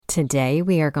Today,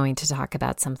 we are going to talk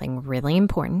about something really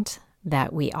important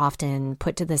that we often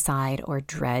put to the side or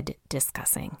dread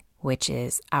discussing, which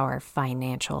is our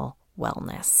financial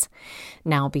wellness.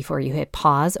 Now, before you hit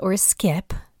pause or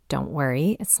skip, don't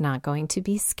worry, it's not going to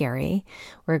be scary.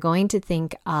 We're going to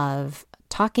think of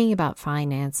talking about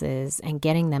finances and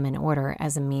getting them in order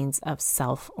as a means of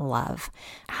self-love,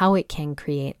 how it can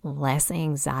create less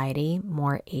anxiety,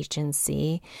 more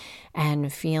agency,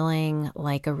 and feeling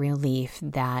like a relief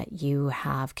that you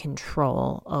have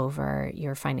control over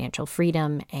your financial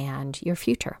freedom and your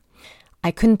future.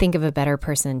 I couldn't think of a better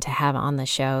person to have on the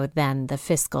show than the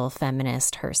fiscal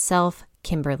feminist herself,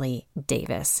 Kimberlee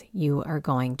Davis. You are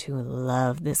going to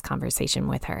love this conversation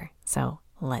with her. So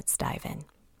let's dive in.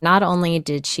 Not only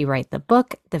did she write the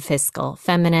book, The Fiscal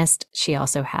Feminist, she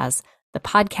also has the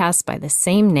podcast by the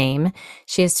same name.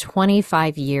 She has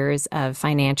 25 years of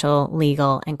financial,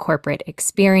 legal, and corporate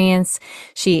experience.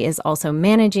 She is also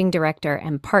managing director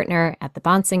and partner at the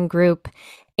Bahnsen Group,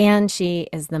 and she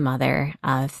is the mother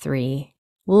of 3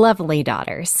 lovely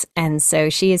daughters. And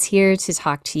so she is here to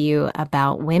talk to you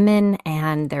about women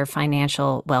and their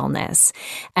financial wellness.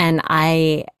 And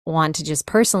I want to just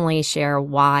personally share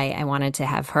why I wanted to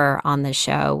have her on the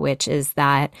show, which is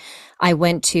that I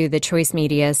went to the Choice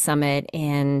Media Summit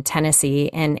in Tennessee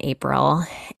in April,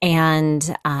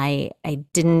 and I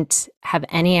didn't have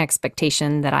any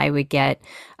expectation that I would get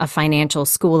a financial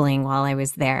schooling while I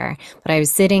was there. But I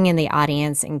was sitting in the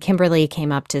audience, and Kimberlee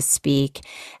came up to speak,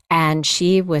 and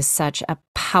she was such a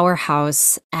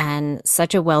powerhouse and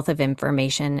such a wealth of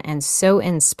information and so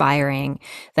inspiring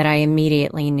that I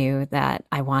immediately knew that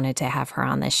I wanted to have her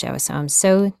on the show. So I'm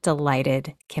so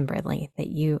delighted, Kimberlee, that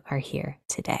you are here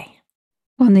today.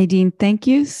 Well, Nadine, thank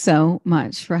you so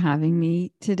much for having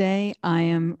me today. I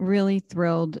am really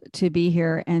thrilled to be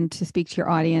here and to speak to your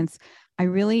audience. I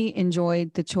really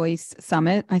enjoyed the Choice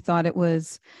Summit. I thought it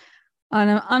was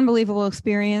an unbelievable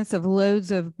experience of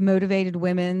loads of motivated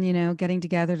women, getting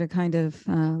together to kind of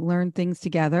learn things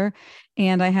together.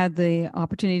 And I had the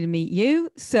opportunity to meet you.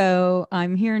 So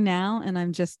I'm here now, and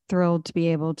I'm just thrilled to be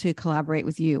able to collaborate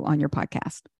with you on your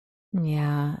podcast.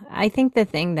 Yeah, I think the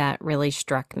thing that really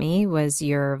struck me was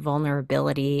your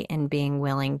vulnerability and being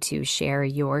willing to share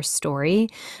your story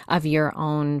of your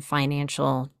own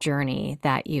financial journey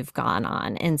that you've gone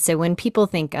on. And so when people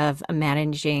think of a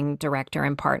managing director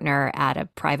and partner at a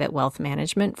private wealth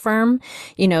management firm,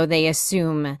 they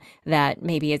assume that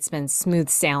maybe it's been smooth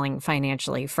sailing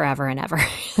financially forever and ever.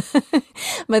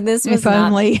 But this was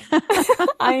not.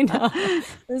 I know.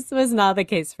 This was not the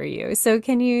case for you. So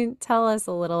can you tell us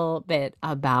a little bit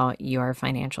about your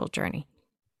financial journey?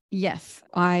 Yes,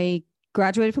 I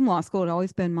graduated from law school. It had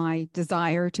always been my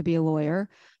desire to be a lawyer.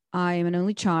 I am an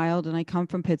only child, and I come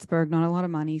from Pittsburgh, not a lot of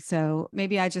money. So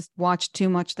maybe I just watched too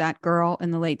much That Girl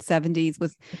in the late 70s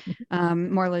with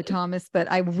Marlo Thomas, but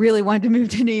I really wanted to move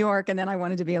to New York, and then I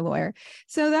wanted to be a lawyer.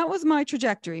 So that was my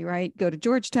trajectory, right? Go to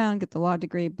Georgetown, get the law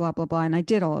degree, blah, blah, blah. And I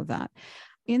did all of that.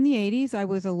 In the 80s, I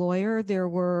was a lawyer.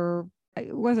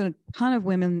 It wasn't a ton of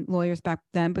women lawyers back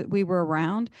then, but we were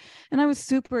around. And I was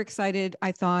super excited.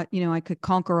 I thought, I could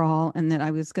conquer all and that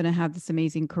I was going to have this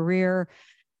amazing career.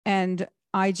 And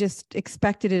I just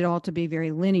expected it all to be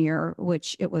very linear,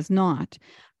 which it was not.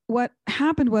 What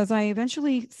happened was I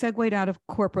eventually segued out of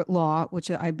corporate law,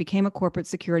 which I became a corporate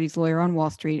securities lawyer on Wall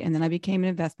Street, and then I became an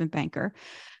investment banker.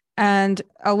 And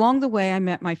along the way, I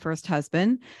met my first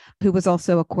husband, who was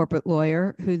also a corporate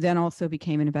lawyer, who then also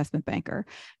became an investment banker.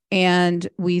 And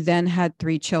we then had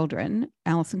 3 children,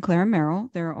 Allison, Claire, and Merrill.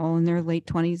 They're all in their late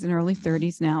 20s and early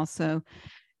 30s now. So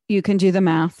you can do the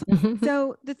math.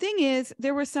 So the thing is,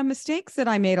 there were some mistakes that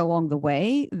I made along the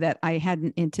way that I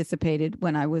hadn't anticipated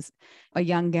when I was a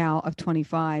young gal of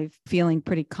 25, feeling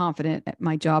pretty confident at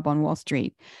my job on Wall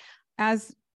Street.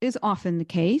 As is often the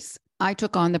case, I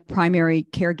took on the primary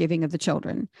caregiving of the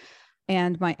children.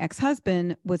 And my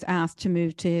ex-husband was asked to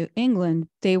move to England.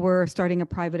 They were starting a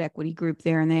private equity group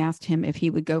there, and they asked him if he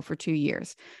would go for 2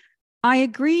 years. I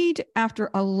agreed after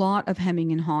a lot of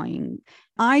hemming and hawing.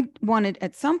 I wanted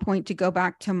at some point to go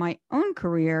back to my own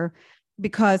career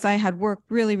because I had worked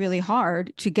really, really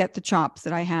hard to get the chops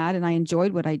that I had, and I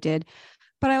enjoyed what I did.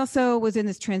 But I also was in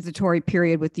this transitory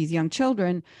period with these young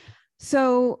children.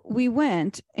 So we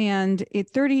went, and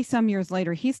 30 some years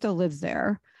later, he still lives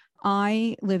there.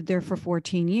 I lived there for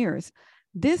 14 years.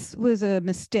 This was a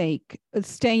mistake of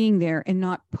staying there and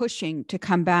not pushing to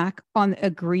come back on the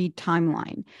agreed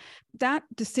timeline. That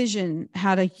decision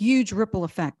had a huge ripple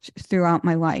effect throughout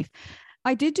my life.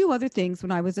 I did do other things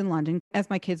when I was in London. As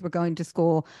my kids were going to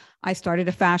school, I started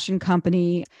a fashion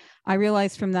company. I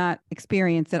realized from that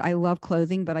experience that I love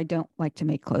clothing, but I don't like to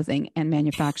make clothing and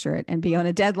manufacture it and be on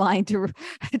a deadline to,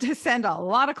 to send a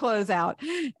lot of clothes out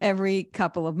every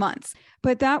couple of months.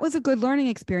 But that was a good learning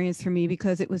experience for me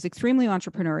because it was extremely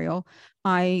entrepreneurial.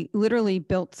 I literally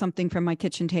built something from my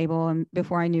kitchen table. And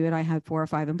before I knew it, I had 4 or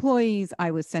 5 employees.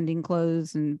 I was sending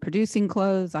clothes and producing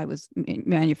clothes. I was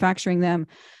manufacturing them.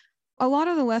 A lot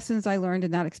of the lessons I learned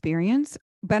in that experience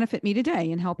benefit me today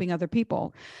in helping other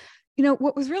people.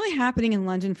 What was really happening in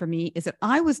London for me is that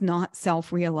I was not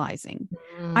self-realizing.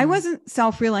 I wasn't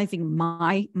self-realizing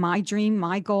my dream,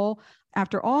 my goal.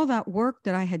 After all that work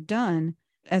that I had done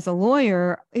as a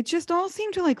lawyer, it just all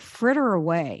seemed to like fritter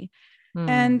away.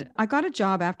 And I got a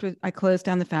job after I closed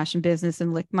down the fashion business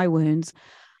and licked my wounds.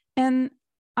 And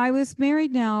I was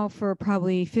married now for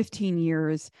probably 15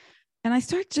 years. And I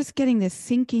started just getting this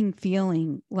sinking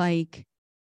feeling like,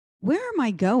 where am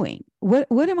I going?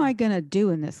 What am I going to do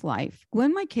in this life?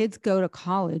 When my kids go to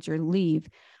college or leave,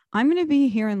 I'm going to be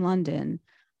here in London.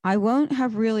 I won't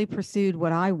have really pursued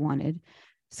what I wanted.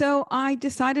 So I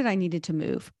decided I needed to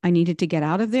move. I needed to get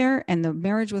out of there. And the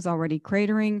marriage was already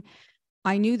cratering.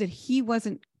 I knew that he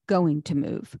wasn't going to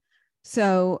move.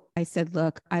 So I said,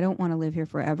 look, I don't want to live here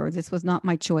forever. This was not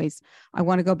my choice. I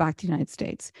want to go back to the United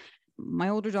States. My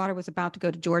older daughter was about to go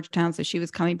to Georgetown, so she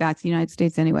was coming back to the United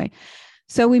States anyway.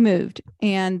 So we moved.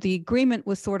 And the agreement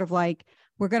was sort of like,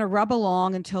 we're going to rub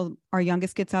along until our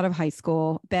youngest gets out of high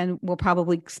school. Then we'll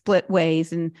probably split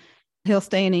ways and he'll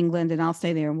stay in England and I'll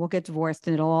stay there and we'll get divorced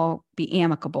and it'll all be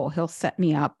amicable. He'll set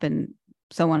me up and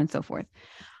so on and so forth.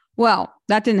 Well,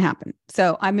 that didn't happen.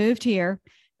 So I moved here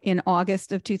in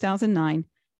August of 2009.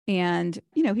 And,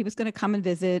 he was going to come and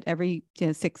visit every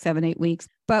 6, 7, 8 weeks.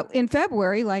 But in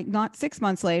February, like not 6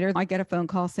 months later, I get a phone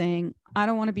call saying, I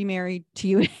don't want to be married to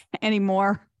you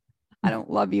anymore. I don't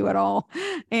love you at all.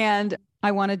 And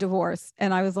I want a divorce.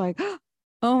 And I was like,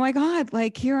 oh my God,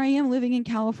 like here I am living in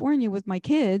California with my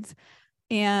kids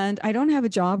and I don't have a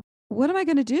job. What am I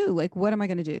going to do? Like, what am I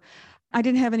going to do? I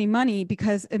didn't have any money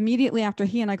because immediately after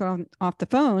he and I got off the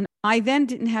phone, I then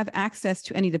didn't have access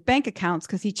to any of the bank accounts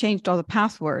because he changed all the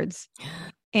passwords.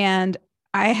 And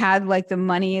I had like the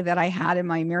money that I had in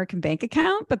my American bank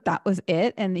account, but that was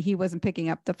it. And he wasn't picking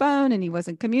up the phone and he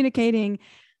wasn't communicating.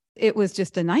 It was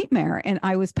just a nightmare. And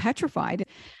I was petrified.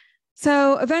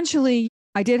 So eventually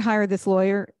I did hire this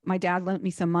lawyer. My dad lent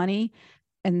me some money.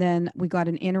 And then we got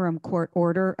an interim court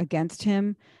order against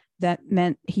him that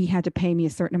meant he had to pay me a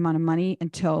certain amount of money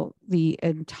until the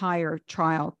entire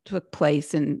trial took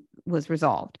place and was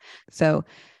resolved. So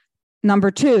number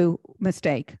 2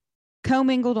 mistake,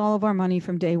 commingled all of our money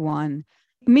from day one.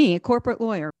 Me, a corporate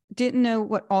lawyer, didn't know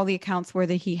what all the accounts were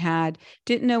that he had,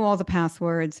 didn't know all the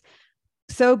passwords,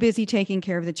 so busy taking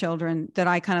care of the children that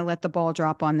I kind of let the ball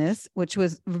drop on this, which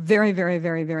was very, very,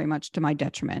 very, very much to my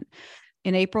detriment.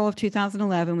 In April of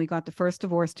 2011, we got the first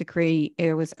divorce decree.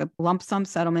 It was a lump sum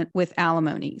settlement with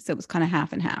alimony. So it was kind of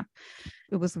half and half.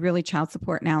 It was really child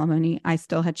support and alimony. I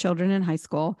still had children in high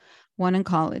school, one in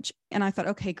college. And I thought,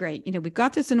 okay, great. We've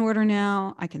got this in order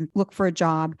now. I can look for a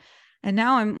job. And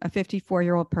now I'm a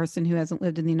 54-year-old person who hasn't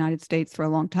lived in the United States for a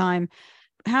long time,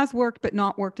 has worked, but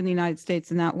not worked in the United States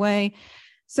in that way.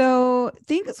 So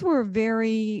things were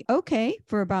very okay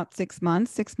for about 6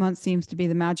 months. 6 months seems to be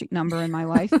the magic number in my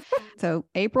life. So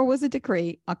April was a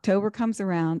decree. October comes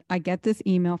around. I get this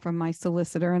email from my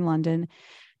solicitor in London.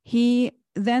 He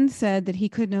then said that he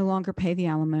could no longer pay the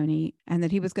alimony and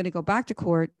that he was going to go back to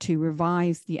court to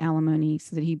revise the alimony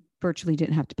so that he virtually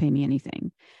didn't have to pay me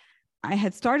anything. I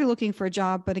had started looking for a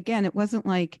job, but again, it wasn't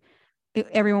like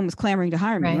everyone was clamoring to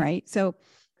hire me, right? So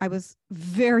I was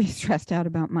very stressed out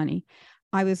about money.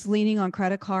 I was leaning on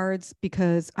credit cards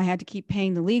because I had to keep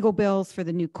paying the legal bills for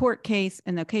the new court case.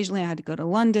 And occasionally I had to go to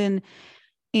London.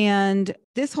 And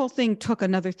this whole thing took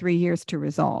another 3 years to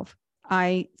resolve.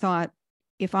 I thought,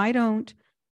 if I don't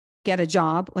get a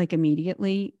job like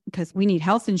immediately, because we need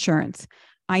health insurance,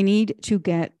 I need to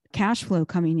get cash flow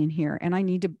coming in here. And I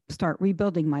need to start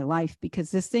rebuilding my life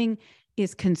because this thing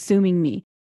is consuming me.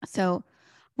 So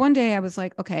one day I was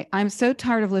like, okay, I'm so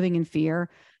tired of living in fear.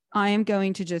 I am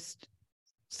going to just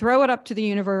throw it up to the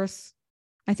universe.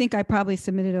 I think I probably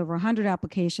submitted over 100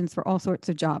 applications for all sorts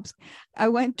of jobs. I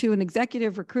went to an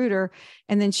executive recruiter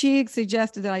and then she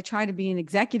suggested that I try to be an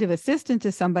executive assistant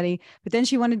to somebody, but then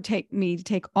she wanted to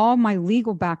take all my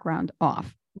legal background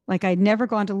off. Like I'd never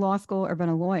gone to law school or been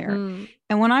a lawyer.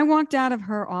 And when I walked out of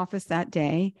her office that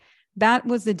day, that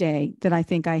was the day that I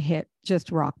think I hit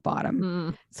just rock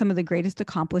bottom. Some of the greatest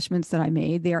accomplishments that I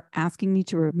made, they are asking me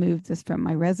to remove this from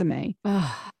my resume.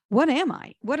 what am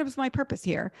I? What is my purpose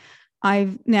here?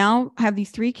 I've now have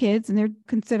these 3 kids and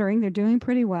they're doing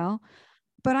pretty well,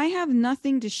 but I have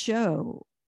nothing to show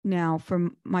now for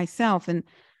myself. And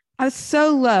I was so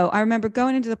low. I remember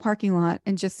going into the parking lot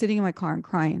and just sitting in my car and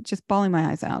crying, just bawling my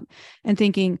eyes out and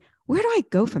thinking, where do I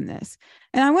go from this?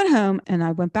 And I went home and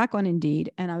I went back on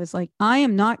Indeed and I was like, I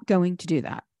am not going to do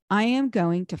that. I am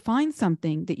going to find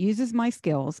something that uses my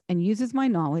skills and uses my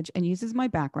knowledge and uses my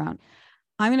background.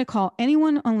 I'm going to call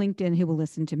anyone on LinkedIn who will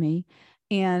listen to me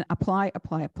and apply.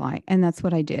 And that's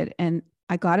what I did. And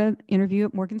I got an interview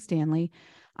at Morgan Stanley.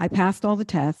 I passed all the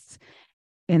tests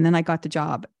and then I got the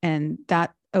job, and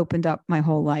that opened up my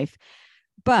whole life.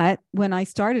 But when I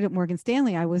started at Morgan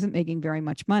Stanley, I wasn't making very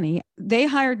much money. They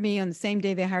hired me on the same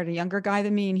day they hired a younger guy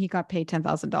than me, and he got paid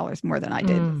 $10,000 more than I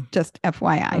did, just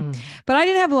FYI. But I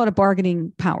didn't have a lot of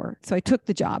bargaining power. So I took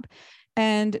the job,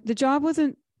 and the job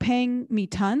wasn't paying me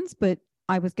tons, but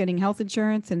I was getting health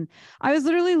insurance, and I was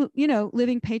literally,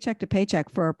 living paycheck to paycheck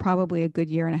for probably a good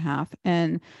year and a half.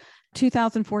 And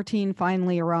 2014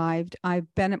 finally arrived.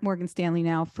 I've been at Morgan Stanley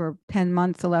now for 10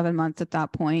 months, 11 months at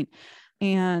that point.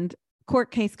 And court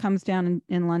case comes down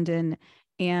in London,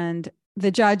 and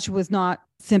the judge was not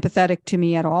sympathetic to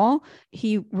me at all.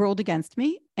 He ruled against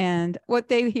me. And what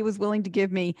he was willing to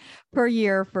give me per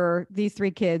year for these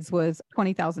 3 kids was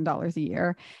 $20,000 a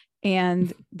year.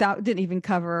 And that didn't even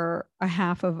cover a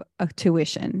half of a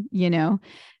tuition,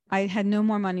 I had no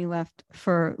more money left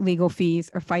for legal fees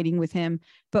or fighting with him.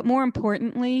 But more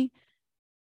importantly,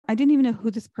 I didn't even know who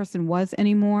this person was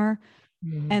anymore.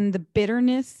 And the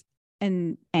bitterness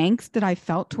and angst that I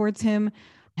felt towards him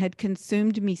had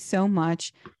consumed me so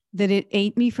much that it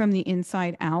ate me from the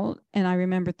inside out. And I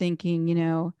remember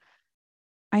thinking,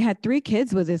 I had 3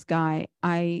 kids with this guy.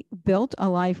 I built a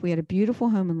life. We had a beautiful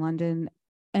home in London,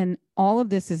 and all of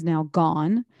this is now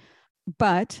gone.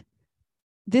 But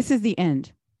this is the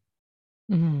end.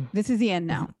 This is the end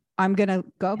now. I'm going to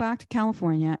go back to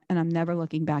California, and I'm never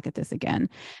looking back at this again.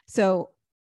 So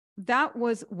that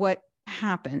was what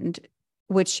happened,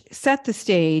 which set the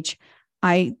stage.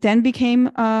 I then became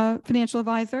a financial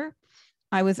advisor.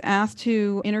 I was asked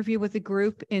to interview with a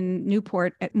group in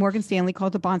Newport at Morgan Stanley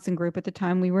called the Bahnsen Group. At the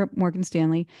time, we were at Morgan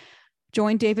Stanley.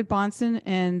 Joined David Bahnsen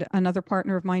and another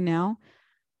partner of mine now.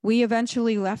 We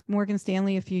eventually left Morgan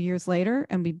Stanley a few years later,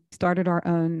 and we started our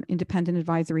own independent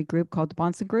advisory group called the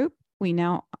Bahnsen Group. We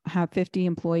now have 50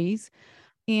 employees,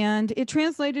 and it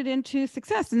translated into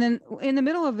success. And then in the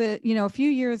middle of it, a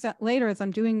few years later, as I'm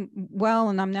doing well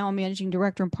and I'm now a managing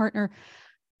director and partner,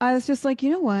 I was just like, you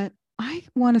know what? I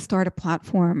want to start a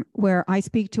platform where I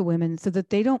speak to women so that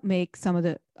they don't make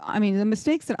the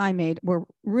mistakes that I made were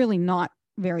really not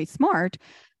very smart,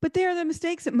 but they are the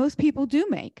mistakes that most people do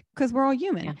make because we're all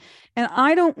human. Yeah. And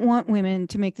I don't want women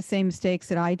to make the same mistakes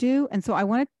that I do. And so I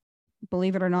want to,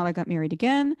 believe it or not, I got married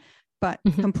again, but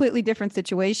completely different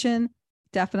situation,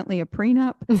 definitely a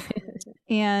prenup.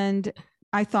 And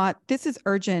I thought, this is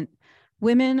urgent.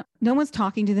 Women, no one's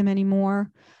talking to them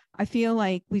anymore. I feel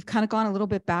like we've kind of gone a little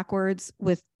bit backwards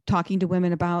with talking to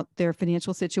women about their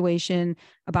financial situation,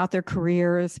 about their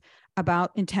careers,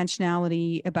 about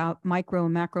intentionality, about micro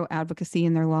and macro advocacy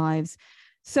in their lives.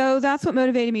 So that's what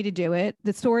motivated me to do it.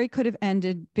 The story could have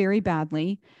ended very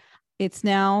badly. It's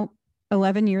now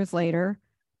 11 years later.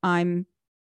 I'm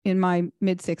in my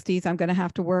mid-60s. I'm going to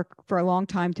have to work for a long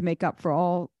time to make up for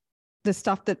all the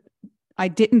stuff that I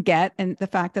didn't get, and the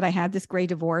fact that I had this great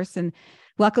divorce. And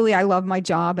luckily, I love my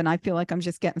job, and I feel like I'm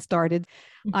just getting started.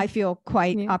 I feel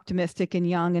quite optimistic and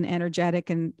young and energetic,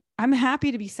 and I'm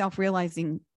happy to be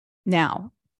self-realizing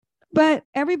now. But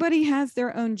everybody has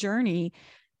their own journey,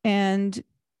 and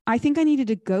I think I needed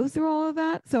to go through all of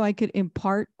that so I could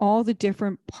impart all the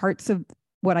different parts of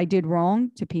what I did wrong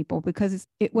to people, because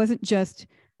it wasn't just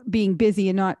being busy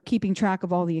and not keeping track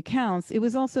of all the accounts. It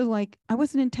was also like I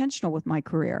wasn't intentional with my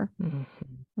career.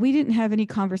 We didn't have any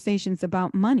conversations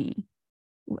about money.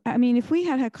 I mean, if we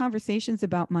had conversations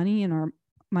about money and our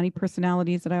money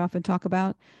personalities that I often talk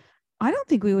about, I don't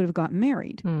think we would have gotten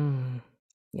married.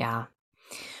 Yeah.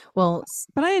 Well,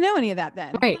 but I didn't know any of that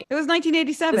then. Right. It was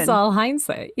 1987. It's all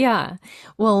hindsight. Yeah.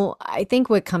 Well, I think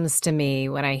what comes to me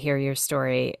when I hear your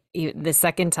story, the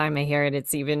second time I hear it,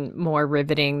 it's even more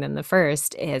riveting than the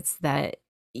first. It's that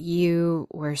you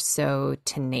were so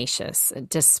tenacious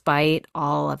despite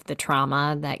all of the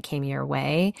trauma that came your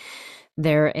way.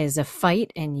 There is a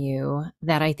fight in you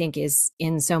that I think is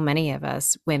in so many of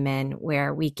us women,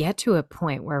 where we get to a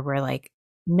point where we're like,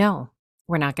 no,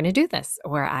 we're not going to do this,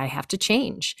 or I have to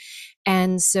change.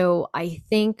 And so I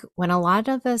think when a lot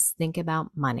of us think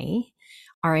about money,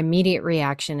 our immediate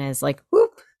reaction is like,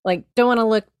 whoop, like don't want to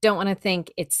look, don't want to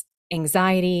think. It's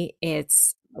anxiety,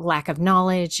 it's lack of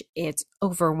knowledge, it's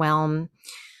overwhelm.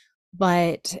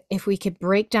 But if we could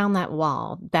break down that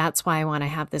wall, that's why I want to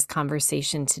have this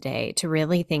conversation today, to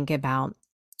really think about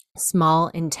small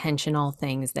intentional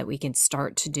things that we can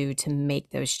start to do to make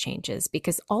those changes,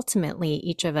 because ultimately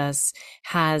each of us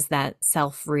has that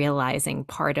self-realizing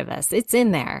part of us. It's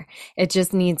in there. It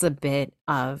just needs a bit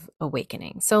of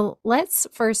awakening. So let's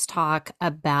first talk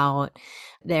about,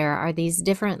 there are these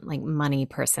different like money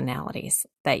personalities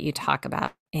that you talk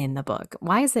about in the book.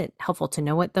 Why is it helpful to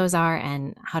know what those are,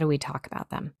 and how do we talk about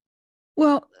them?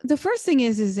 Well, the first thing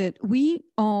is that we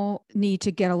all need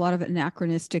to get a lot of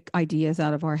anachronistic ideas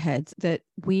out of our heads that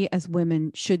we as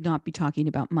women should not be talking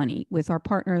about money with our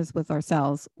partners, with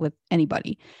ourselves, with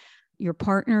anybody. Your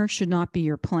partner should not be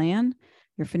your plan,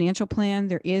 your financial plan.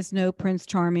 There is no Prince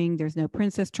Charming. There's no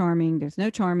Princess Charming. There's no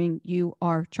charming. You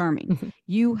are charming.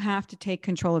 You have to take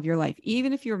control of your life.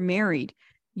 Even if you're married,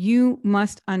 you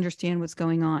must understand what's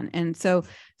going on. And so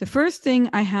the first thing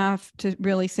I have to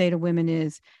really say to women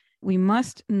is, we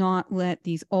must not let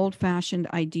these old-fashioned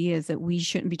ideas that we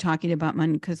shouldn't be talking about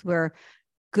money because we're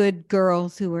good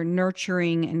girls who are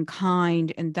nurturing and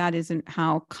kind, and that isn't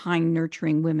how kind,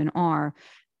 nurturing women are.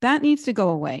 That needs to go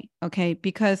away, okay?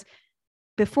 Because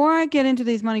before I get into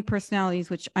these money personalities,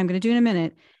 which I'm going to do in a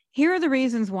minute, here are the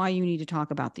reasons why you need to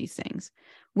talk about these things.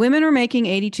 Women are making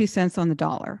 82 cents on the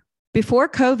dollar. Before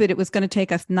COVID, it was going to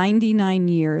take us 99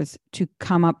 years to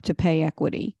come up to pay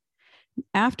equity.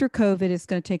 After COVID, it's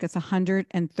going to take us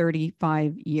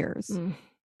 135 years.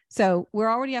 So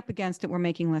we're already up against it. We're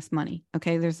making less money.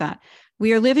 Okay, there's that.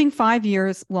 We are living 5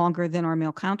 years longer than our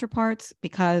male counterparts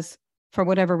because for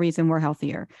whatever reason, we're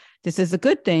healthier. This is a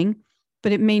good thing,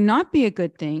 but it may not be a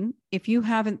good thing if you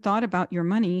haven't thought about your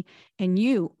money and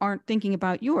you aren't thinking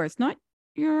about yours, not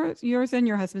yours and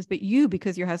your husband's, but you,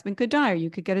 because your husband could die or you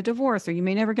could get a divorce or you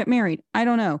may never get married. I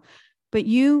don't know. But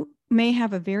you may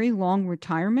have a very long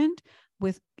retirement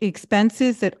with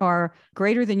expenses that are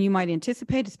greater than you might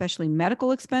anticipate, especially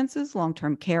medical expenses,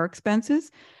 long-term care expenses.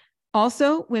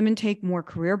 Also, women take more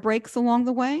career breaks along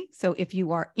the way. So if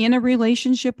you are in a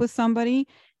relationship with somebody,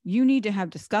 you need to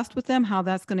have discussed with them how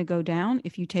that's going to go down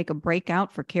if you take a break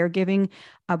out for caregiving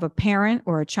of a parent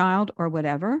or a child or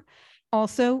whatever.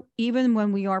 Also, even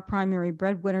when we are primary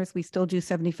breadwinners, we still do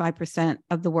 75%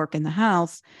 of the work in the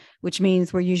house, which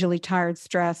means we're usually tired,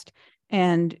 stressed,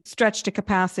 and stretched to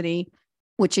capacity,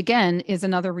 which again is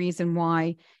another reason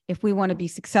why if we want to be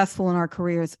successful in our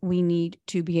careers, we need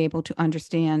to be able to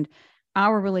understand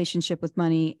our relationship with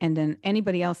money and then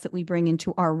anybody else that we bring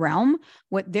into our realm,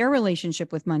 what their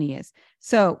relationship with money is.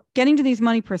 So getting to these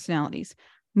money personalities,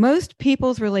 most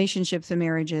people's relationships and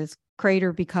marriages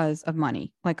crater because of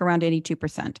money, like around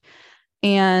 82%.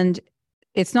 And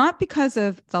it's not because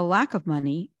of the lack of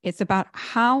money. It's about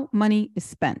how money is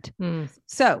spent.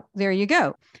 So there you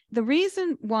go. The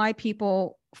reason why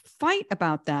people fight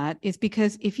about that is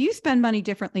because if you spend money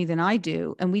differently than I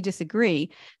do, and we disagree,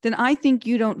 then I think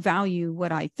you don't value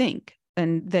what I think.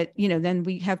 And that, then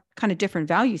we have kind of different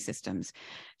value systems.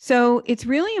 So it's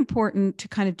really important to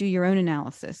kind of do your own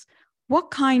analysis. What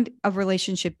kind of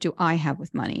relationship do I have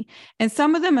with money? And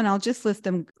some of them, and I'll just list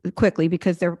them quickly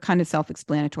because they're kind of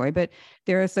self-explanatory, but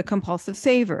there's the compulsive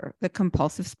saver, the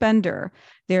compulsive spender,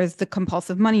 there's the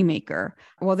compulsive moneymaker.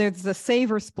 Well, there's the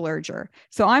saver splurger.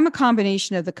 So I'm a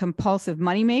combination of the compulsive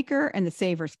moneymaker and the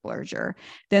saver splurger.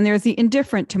 Then there's the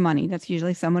indifferent to money. That's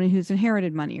usually someone who's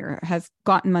inherited money or has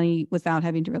gotten money without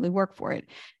having to really work for it.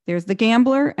 There's the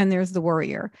gambler and there's the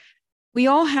worrier. We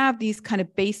all have these kind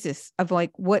of basis of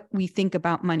like what we think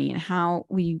about money and how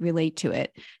we relate to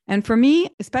it. And for me,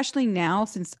 especially now,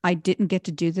 since I didn't get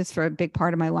to do this for a big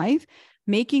part of my life,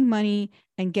 making money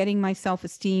and getting my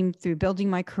self-esteem through building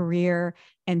my career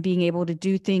and being able to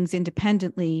do things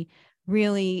independently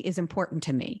really is important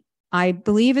to me. I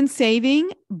believe in saving,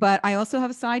 but I also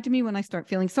have a side to me when I start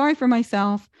feeling sorry for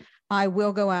myself. I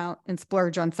will go out and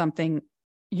splurge on something,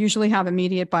 usually have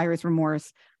immediate buyer's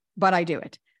remorse, but I do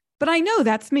it. But I know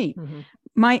that's me.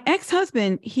 My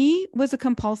ex-husband, he was a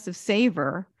compulsive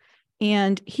saver,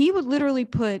 and he would literally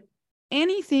put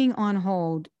anything on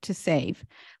hold to save.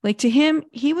 Like to him,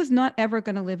 he was not ever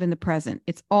going to live in the present.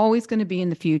 It's always going to be in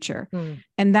the future.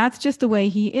 And that's just the way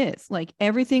he is. Like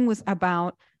everything was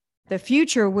about the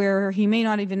future where he may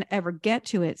not even ever get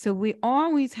to it. So we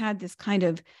always had this kind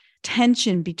of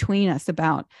tension between us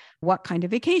about what kind of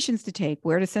vacations to take,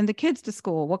 where to send the kids to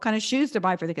school, what kind of shoes to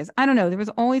buy for the kids. I don't know. There was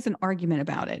always an argument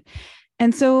about it.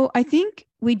 And so I think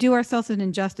we do ourselves an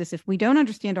injustice if we don't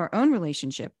understand our own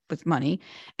relationship with money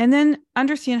and then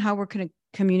understand how we're going to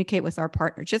communicate with our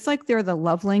partner. Just like there are the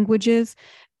love languages,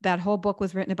 That whole book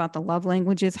was written about the love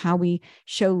languages, how we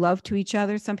show love to each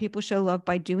other. Some people show love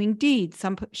by doing deeds.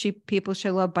 Some people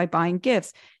show love by buying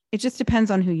gifts. It just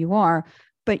depends on who you are.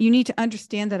 But you need to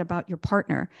understand that about your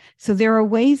partner. So there are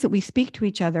ways that we speak to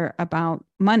each other about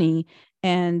money.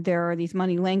 And there are these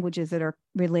money languages that are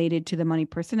related to the money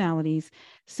personalities.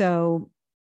 So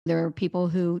there are people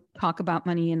who talk about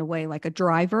money in a way like a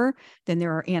driver. Then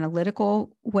there are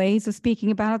analytical ways of speaking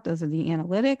about it. Those are the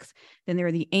analytics. Then there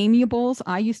are the amiables.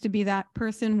 I used to be that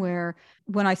person where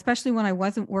especially when I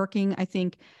wasn't working, I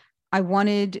think I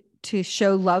wanted to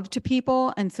show love to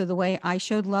people. And so the way I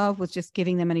showed love was just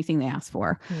giving them anything they asked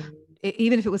for,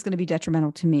 even if it was going to be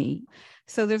detrimental to me.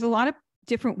 So there's a lot of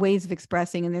different ways of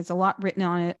expressing, and there's a lot written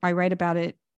on it. I write about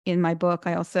it in my book.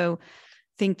 I also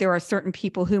think there are certain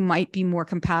people who might be more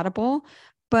compatible,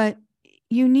 but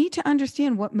you need to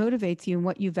understand what motivates you and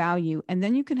what you value. And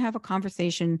then you can have a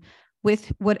conversation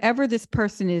with whatever this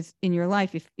person is in your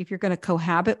life. If you're going to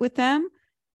cohabit with them,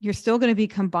 you're still going to be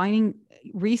combining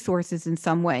resources in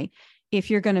some way. If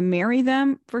you're going to marry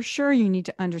them, for sure, you need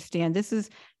to understand this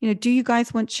is, do you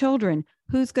guys want children?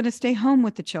 Who's going to stay home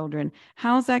with the children?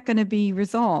 How's that going to be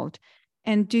resolved?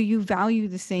 And do you value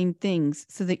the same things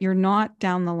so that you're not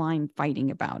down the line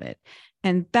fighting about it?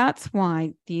 And that's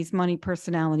why these money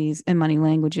personalities and money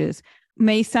languages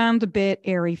may sound a bit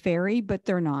airy-fairy, but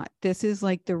they're not. This is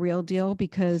like the real deal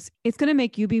because it's going to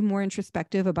make you be more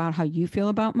introspective about how you feel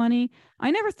about money. I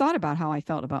never thought about how I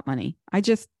felt about money. I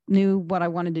just knew what I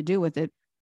wanted to do with it.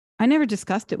 I never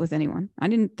discussed it with anyone. I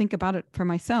didn't think about it for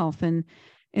myself. And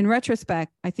in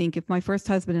retrospect, I think if my first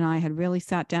husband and I had really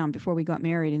sat down before we got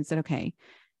married and said, okay,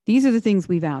 these are the things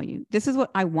we value. This is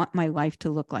what I want my life to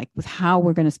look like with how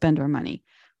we're going to spend our money.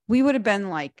 We would have been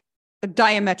like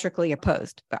diametrically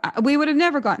opposed. We would have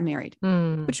never gotten married,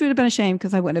 which would have been a shame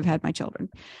because I wouldn't have had my children.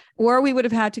 Or we would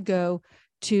have had to go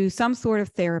to some sort of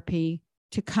therapy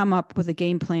to come up with a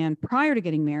game plan prior to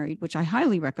getting married, which I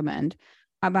highly recommend,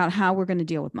 about how we're going to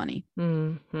deal with money.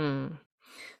 Mm-hmm.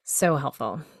 So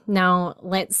helpful. Now,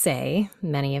 let's say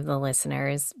many of the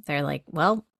listeners, they're like,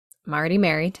 well, I'm already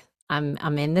married. I'm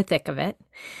in the thick of it.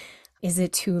 Is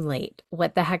it too late?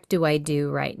 What the heck do I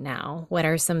do right now? What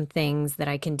are some things that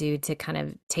I can do to kind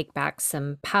of take back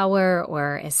some power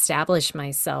or establish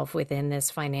myself within this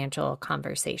financial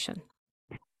conversation?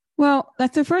 Well,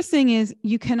 that's the first thing is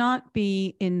you cannot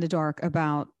be in the dark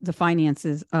about the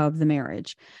finances of the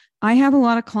marriage. I have a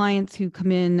lot of clients who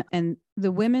come in and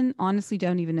the women honestly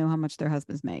don't even know how much their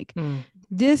husbands make.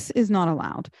 This is not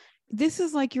allowed. This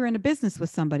is like you're in a business with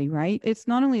somebody, right? It's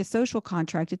not only a social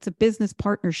contract, it's a business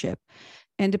partnership.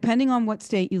 And depending on what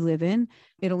state you live in,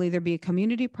 it'll either be a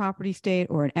community property state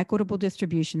or an equitable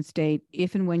distribution state,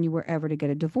 if and when you were ever to get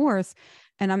a divorce.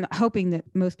 And I'm hoping that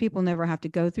most people never have to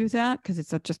go through that because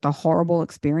it's just a horrible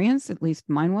experience. At least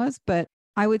mine was. But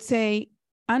I would say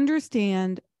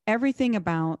understand everything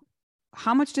about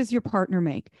how much does your partner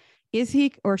make? Is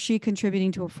he or she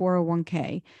contributing to a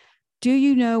 401k? Do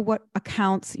you know what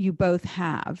accounts you both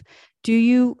have? Do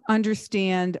you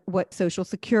understand what Social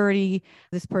Security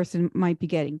this person might be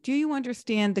getting? Do you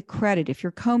understand the credit? If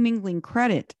you're commingling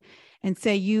credit and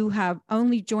say you have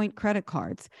only joint credit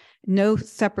cards, no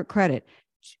separate credit,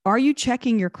 are you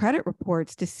checking your credit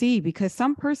reports to see? Because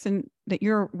some person that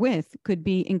you're with could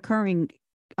be incurring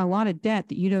a lot of debt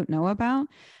that you don't know about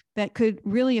that could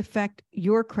really affect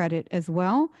your credit as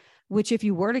well, which if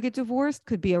you were to get divorced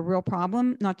could be a real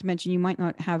problem. Not to mention you might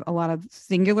not have a lot of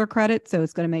singular credit, so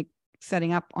it's going to make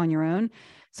setting up on your own.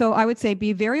 So I would say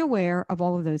be very aware of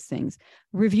all of those things.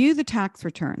 Review the tax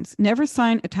returns. Never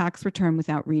sign a tax return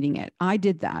without reading it. I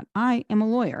did that. I am a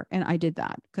lawyer and I did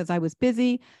that because I was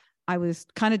busy. I was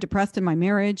kind of depressed in my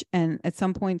marriage. And at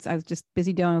some points I was just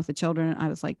busy dealing with the children. And I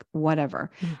was like, whatever.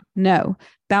 No,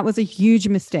 that was a huge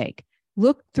mistake.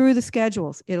 Look through the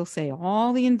schedules. It'll say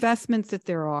all the investments that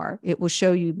there are. It will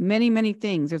show you many, many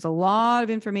things. There's a lot of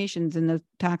information in those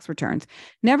tax returns.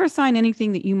 Never sign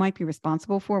anything that you might be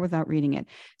responsible for without reading it.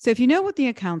 So if you know what the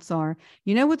accounts are,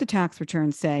 you know what the tax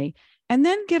returns say, and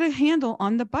then get a handle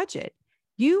on the budget.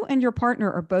 You and your partner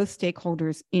are both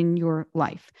stakeholders in your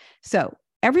life. So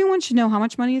everyone should know how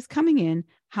much money is coming in,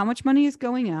 how much money is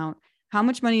going out, how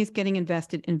much money is getting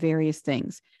invested in various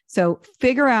things. So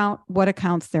figure out what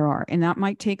accounts there are. And that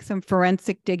might take some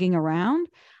forensic digging around,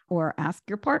 or ask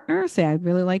your partner, say, I'd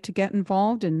really like to get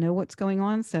involved and know what's going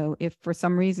on. So if for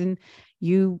some reason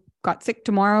you got sick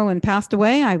tomorrow and passed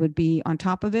away, I would be on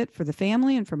top of it for the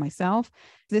family and for myself.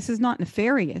 This is not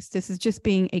nefarious. This is just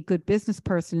being a good business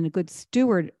person and a good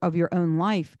steward of your own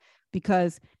life,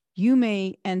 because you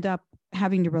may end up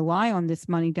having to rely on this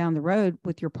money down the road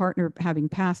with your partner having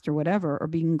passed or whatever, or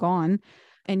being gone.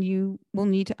 and you will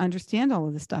need to understand all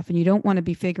of this stuff. And you don't want to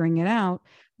be figuring it out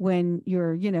when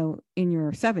you're, in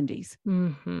your 70s.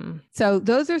 Mm-hmm. So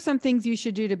those are some things you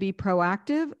should do to be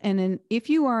proactive. And then if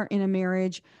you are in a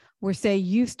marriage where, say,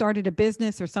 you started a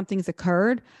business or something's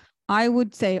occurred, I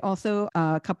would say also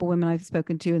a couple women I've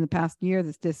spoken to in the past year,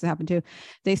 this happened to,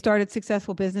 they started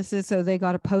successful businesses. So they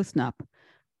got a postnup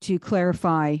to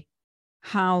clarify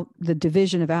how the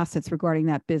division of assets regarding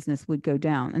that business would go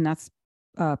down. And that's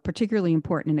particularly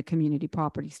important in a community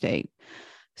property state.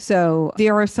 So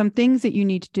there are some things that you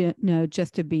need to know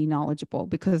just to be knowledgeable,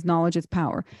 because knowledge is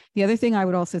power. The other thing I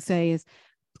would also say is,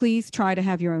 please try to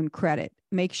have your own credit.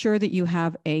 Make sure that you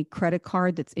have a credit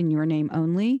card that's in your name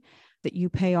only, that you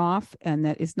pay off, and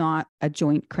that is not a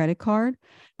joint credit card.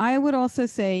 I would also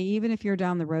say, even if you're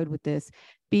down the road with this,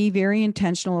 be very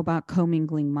intentional about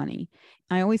commingling money.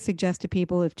 I always suggest to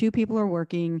people, if two people are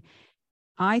working,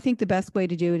 I think the best way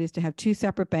to do it is to have two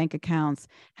separate bank accounts,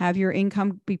 have your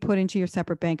income be put into your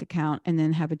separate bank account, and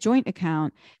then have a joint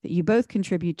account that you both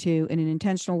contribute to in an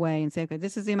intentional way, and say, okay,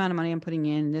 this is the amount of money I'm putting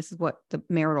in, and this is what the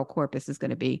marital corpus is going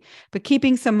to be. But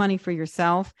keeping some money for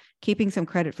yourself, keeping some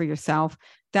credit for yourself,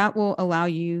 that will allow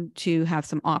you to have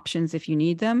some options if you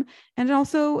need them. And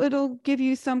it'll give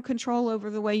you some control over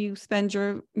the way you spend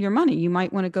your money. You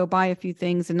might want to go buy a few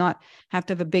things and not have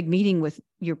to have a big meeting with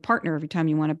your partner every time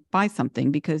you want to buy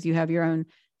something, because you have your own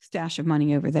stash of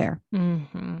money over there.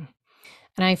 Mm-hmm.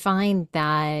 And I find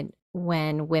that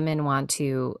when women want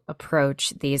to approach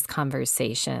these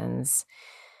conversations,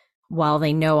 while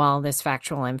they know all this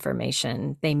factual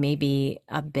information, they may be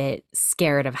a bit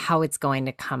scared of how it's going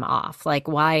to come off. Like,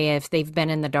 why, if they've been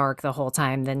in the dark the whole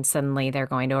time, then suddenly they're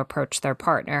going to approach their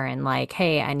partner and like,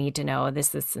 hey, I need to know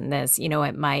this, and this.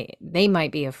 They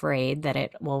might be afraid that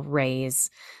it will raise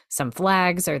some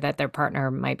flags, or that their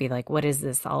partner might be like, what is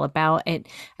this all about? I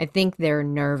think they're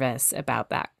nervous about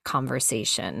that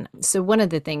conversation. So one of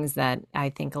the things that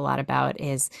I think a lot about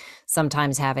is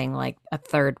sometimes having like a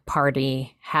third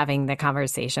party having the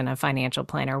conversation, a financial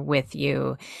planner with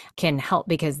you, can help,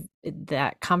 because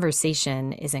that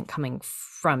conversation isn't coming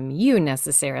from you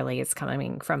necessarily, it's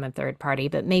coming from a third party,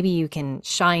 but maybe you can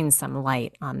shine some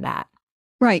light on that.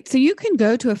 Right. So you can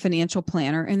go to a financial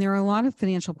planner, and there are a lot of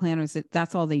financial planners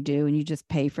that's all they do, and you just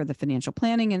pay for the financial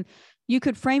planning. And you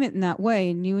could frame it in that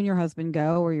way, and you and your husband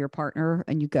go, or your partner,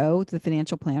 and you go to the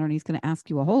financial planner, and he's going to ask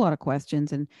you a whole lot of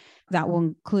questions. And that will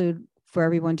include for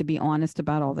everyone to be honest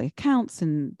about all the accounts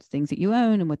and things that you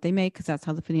own and what they make, because that's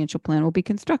how the financial plan will be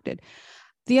constructed.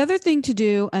 The other thing to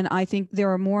do, and I think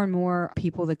there are more and more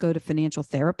people that go to financial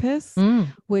therapists,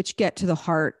 which get to the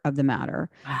heart of the matter.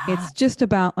 It's just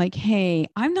about like, hey,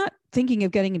 I'm not thinking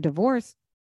of getting a divorce.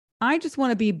 I just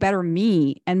want to be better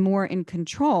me and more in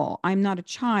control. I'm not a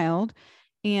child,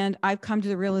 and I've come to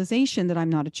the realization that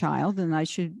I'm not a child, and I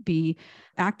should be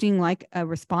acting like a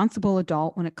responsible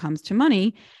adult when it comes to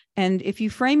money. And if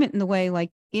you frame it in the way, like,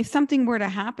 if something were to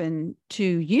happen to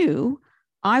you,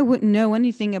 I wouldn't know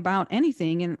anything about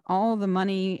anything, and all the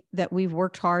money that we've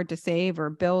worked hard to save or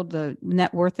build the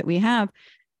net worth that we have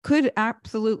could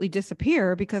absolutely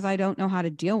disappear because I don't know how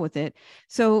to deal with it.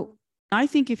 So I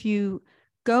think if you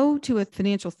go to a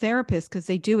financial therapist, because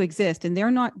they do exist, and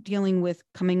they're not dealing with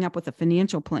coming up with a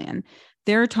financial plan,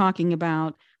 they're talking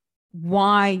about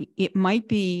why it might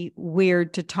be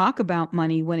weird to talk about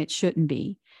money when it shouldn't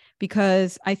be.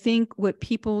 Because I think what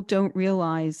people don't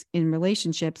realize in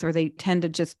relationships, or they tend to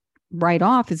just write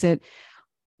off, is that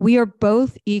we are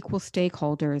both equal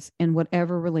stakeholders in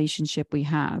whatever relationship we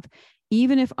have.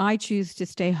 Even if I choose to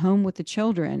stay home with the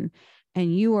children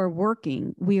and you are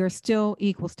working, we are still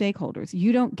equal stakeholders.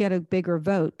 You don't get a bigger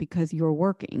vote because you're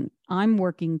working. I'm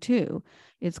working too.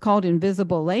 It's called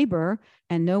invisible labor,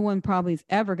 and no one probably is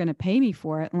ever going to pay me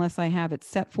for it unless I have it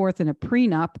set forth in a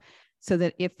prenup, so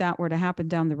that if that were to happen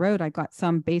down the road, I got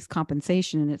some base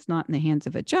compensation and it's not in the hands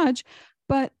of a judge.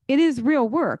 But it is real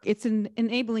work. It's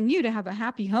enabling you to have a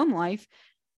happy home life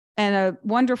and a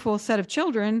wonderful set of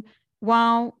children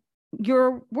while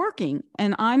you're working.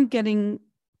 And I'm getting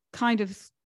kind of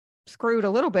screwed a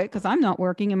little bit because I'm not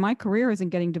working and my career isn't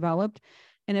getting developed.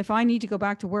 And if I need to go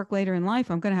back to work later in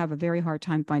life, I'm going to have a very hard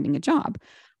time finding a job.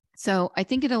 So I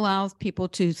think it allows people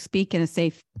to speak in a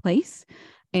safe place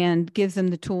and gives them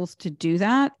the tools to do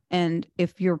that. And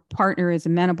if your partner is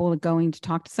amenable to going to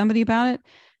talk to somebody about it,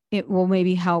 it will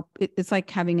maybe help. It's like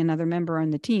having another member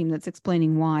on the team that's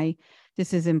explaining why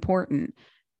this is important.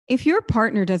 If your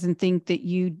partner doesn't think that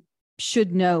you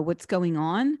should know what's going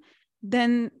on,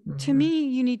 then to me,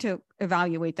 you need to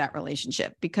evaluate that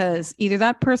relationship, because either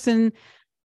that person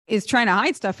is trying to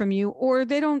hide stuff from you, or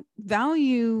they don't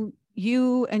value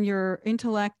you and your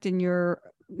intellect and your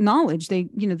knowledge.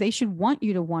 They should want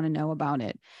you to want to know about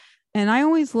it. And I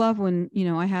always love when,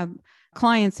 I have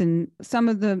clients and some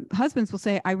of the husbands will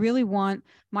say, I really want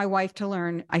my wife to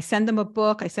learn. I send them a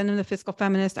book. I send them the Fiscal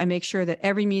Feminist. I make sure that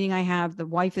every meeting I have, the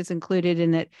wife is included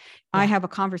and that I have a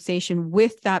conversation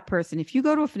with that person. If you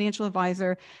go to a financial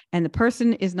advisor and the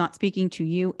person is not speaking to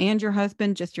you and your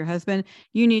husband, just your husband,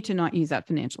 you need to not use that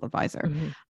financial advisor.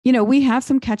 Mm-hmm. We have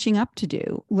some catching up to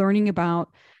do,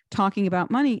 talking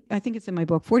about money. I think it's in my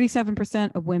book,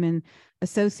 47% of women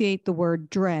associate the word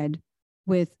dread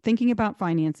with thinking about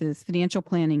finances, financial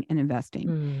planning, and investing.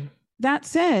 Mm. That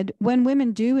said, when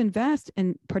women do invest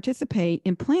and participate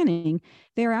in planning,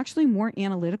 they are actually more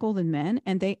analytical than men,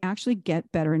 and they actually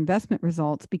get better investment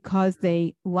results because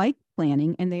they like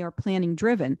planning and they are planning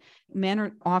driven.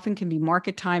 Men often can be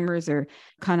market timers or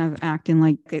kind of acting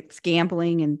like it's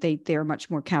gambling, and they're much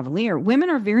more cavalier. Women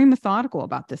are very methodical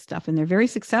about this stuff and they're very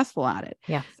successful at it.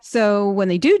 Yeah. So when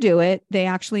they do it, they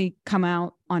actually come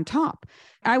out on top.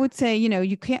 I would say,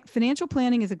 financial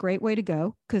planning is a great way to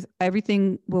go because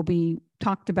everything will be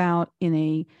talked about in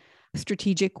a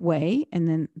strategic way and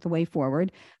then the way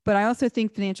forward. But I also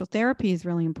think financial therapy is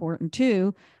really important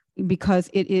too, because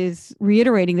it is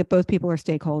reiterating that both people are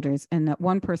stakeholders and that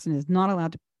one person is not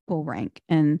allowed to pull rank.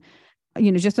 And,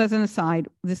 just as an aside,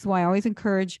 this is why I always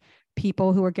encourage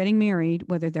people who are getting married,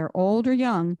 whether they're old or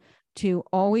young, to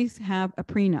always have a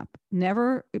prenup.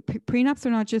 Prenups are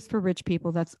not just for rich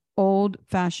people. That's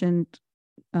old-fashioned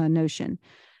notion.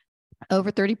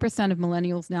 Over 30% of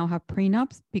millennials now have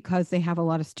prenups because they have a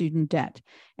lot of student debt,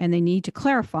 and they need to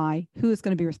clarify who is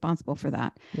going to be responsible for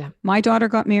that. Yeah. My daughter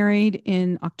got married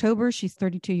in October. She's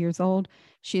 32 years old.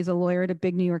 She's a lawyer at a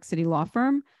big New York City law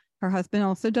firm. Her husband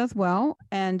also does well,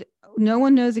 and no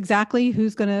one knows exactly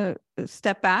who's going to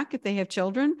step back if they have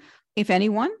children. If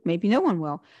anyone, maybe no one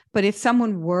will. But if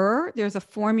someone were, there's a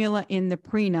formula in the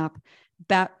prenup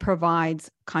that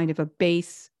provides kind of a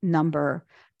base number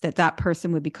that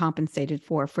person would be compensated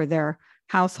for their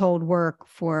household work,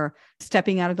 for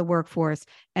stepping out of the workforce.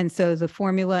 And so the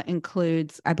formula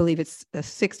includes, I believe it's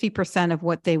 60% of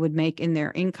what they would make in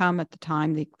their income at the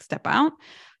time they step out,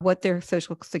 what their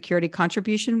Social Security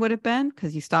contribution would have been,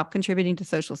 because you stop contributing to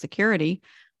Social Security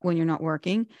when you're not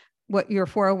working, what your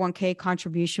 401k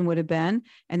contribution would have been.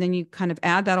 And then you kind of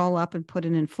add that all up and put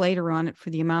an inflator on it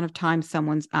for the amount of time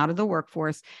someone's out of the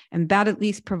workforce. And that at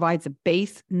least provides a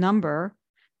base number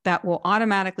that will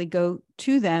automatically go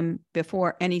to them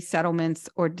before any settlements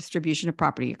or distribution of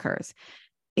property occurs.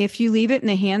 If you leave it in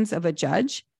the hands of a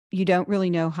judge, you don't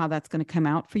really know how that's going to come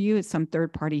out for you. It's some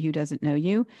third party who doesn't know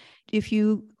you. If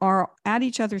you are at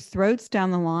each other's throats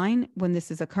down the line when this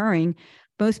is occurring,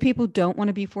 most people don't want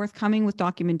to be forthcoming with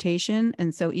documentation.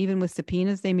 And so even with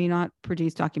subpoenas, they may not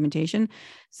produce documentation.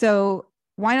 So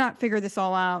why not figure this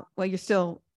all out while you're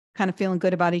still kind of feeling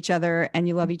good about each other and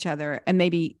you love each other? And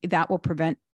maybe that will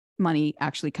prevent money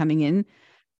actually coming in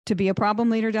to be a problem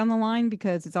later down the line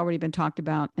because it's already been talked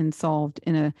about and solved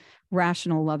in a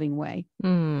rational, loving way.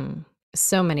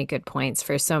 So many good points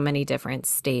for so many different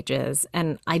stages.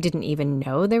 And I didn't even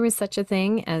know there was such a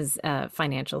thing as a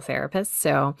financial therapist.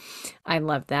 So I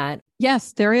love that.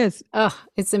 Yes, there is. Oh,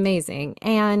 it's amazing.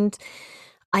 And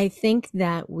I think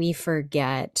that we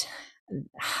forget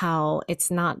how it's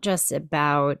not just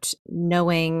about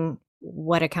knowing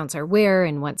what accounts are where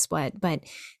and what's what, but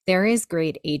there is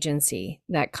great agency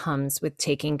that comes with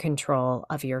taking control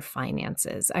of your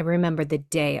finances. I remember the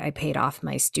day I paid off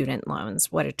my student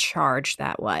loans, what a charge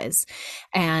that was.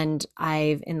 And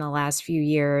I've, in the last few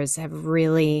years, have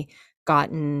really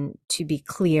gotten to be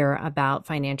clear about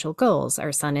financial goals.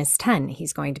 Our son is 10.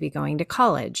 He's going to be going to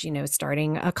college,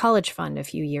 starting a college fund a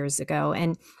few years ago.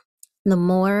 And the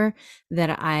more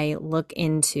that I look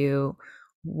into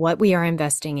what we are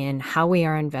investing in, how we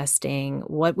are investing,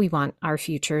 what we want our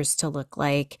futures to look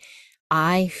like,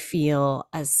 I feel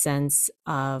a sense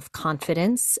of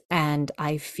confidence and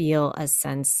I feel a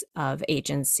sense of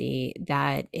agency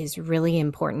that is really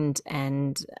important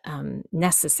and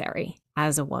necessary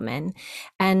as a woman.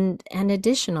 And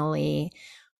additionally,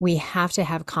 we have to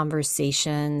have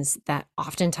conversations that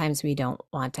oftentimes we don't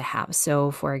want to have.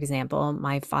 So, for example,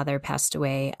 my father passed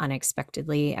away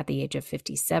unexpectedly at the age of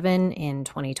 57 in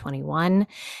 2021.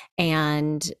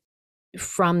 And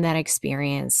from that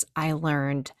experience, I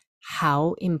learned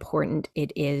how important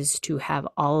it is to have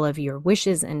all of your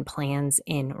wishes and plans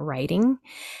in writing.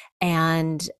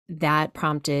 And that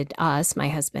prompted us, my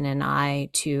husband and I,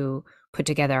 to put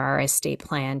together our estate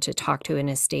plan, to talk to an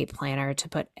estate planner, to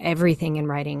put everything in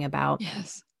writing about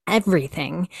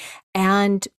everything.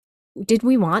 And Did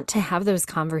we want to have those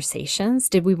conversations?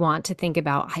 Did we want to think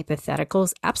about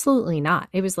hypotheticals? Absolutely not.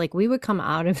 It was like we would come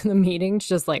out of the meetings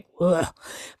just like, ugh.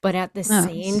 But at the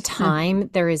same time,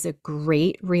 there is a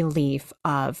great relief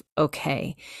of,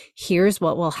 okay, here's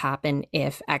what will happen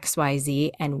if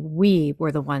XYZ, and we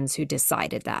were the ones who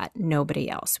decided that, nobody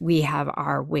else. We have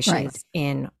our wishes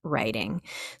in writing.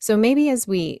 So maybe as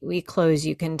we close,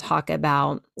 you can talk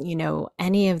about,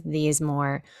 any of these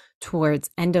more towards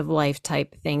end of life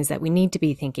type things that we need to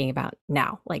be thinking about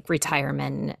now, like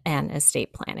retirement and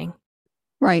estate planning.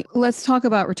 Right. Let's talk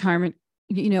about retirement.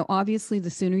 Obviously,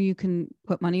 the sooner you can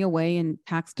put money away in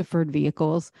tax deferred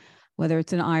vehicles, whether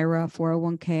it's an IRA,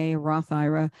 401k, a Roth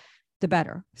IRA, the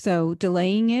better. So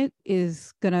delaying it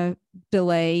is going to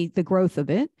delay the growth of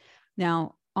it.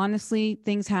 Now, honestly,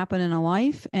 things happen in a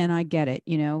life and I get it,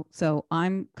 so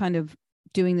I'm kind of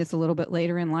doing this a little bit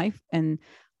later in life, and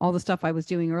all the stuff I was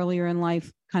doing earlier in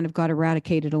life kind of got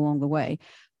eradicated along the way.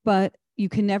 But you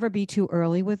can never be too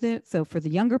early with it. So for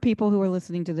the younger people who are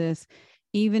listening to this,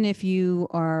 even if you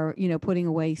are, putting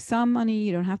away some money,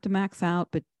 you don't have to max out,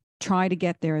 but try to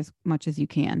get there as much as you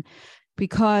can,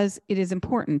 because it is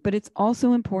important. But it's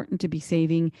also important to be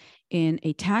saving in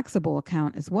a taxable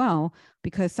account as well,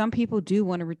 because some people do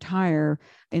want to retire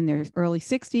in their early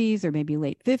 60s or maybe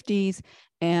late 50s.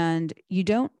 And you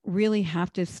don't really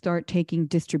have to start taking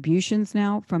distributions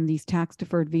now from these tax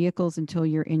deferred vehicles until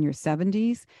you're in your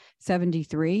 70s,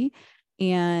 73.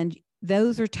 And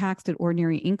those are taxed at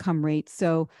ordinary income rates.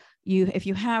 So if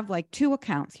you have like two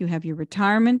accounts, you have your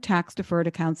retirement tax deferred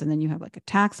accounts, and then you have like a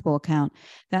taxable account.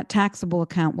 That taxable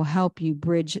account will help you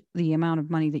bridge the amount of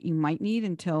money that you might need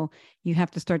until you have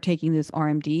to start taking those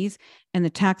RMDs. And the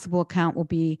taxable account will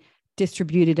be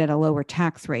distributed at a lower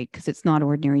tax rate because it's not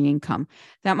ordinary income.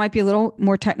 That might be a little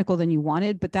more technical than you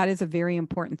wanted, but that is a very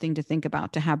important thing to think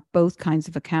about, to have both kinds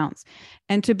of accounts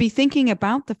and to be thinking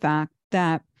about the fact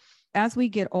that as we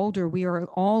get older, we are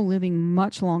all living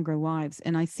much longer lives.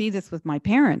 And I see this with my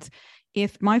parents.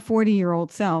 If my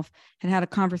 40-year-old self had had a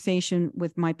conversation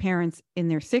with my parents in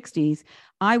their 60s,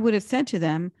 I would have said to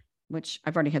them, which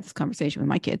I've already had this conversation with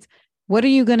my kids, what are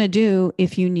you going to do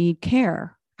if you need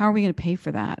care? How are we going to pay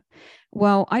for that?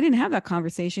 Well, I didn't have that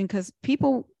conversation because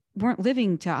people weren't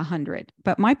living to 100.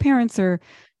 But my parents are,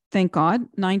 thank God,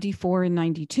 94 and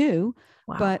 92.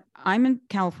 Wow. But I'm in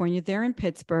California. They're in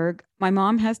Pittsburgh. My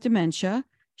mom has dementia.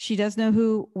 She does know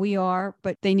who we are,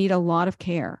 but they need a lot of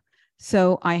care.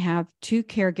 So I have two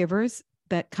caregivers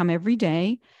that come every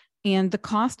day. And the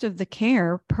cost of the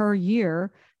care per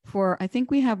year for, I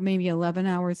think we have maybe 11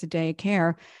 hours a day of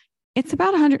care, it's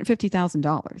about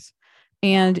 $150,000.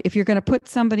 And if you're going to put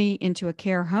somebody into a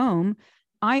care home,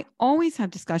 I always have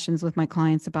discussions with my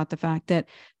clients about the fact that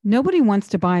nobody wants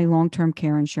to buy long-term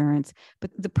care insurance,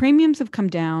 but the premiums have come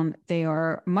down. They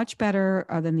are much better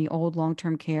than the old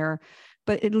long-term care,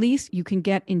 but at least you can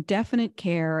get indefinite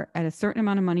care at a certain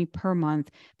amount of money per month,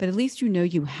 but at least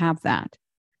you have that.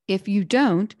 If you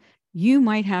don't, you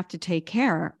might have to take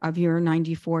care of your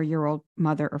 94-year-old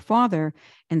mother or father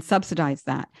and subsidize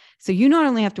that. So you not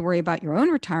only have to worry about your own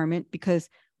retirement, because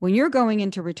when you're going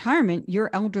into retirement, your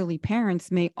elderly parents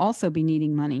may also be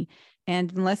needing money.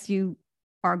 And unless you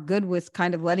are good with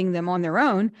kind of letting them on their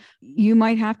own, you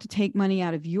might have to take money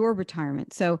out of your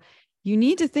retirement. So you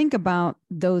need to think about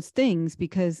those things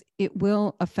because it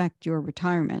will affect your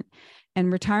retirement.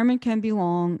 And retirement can be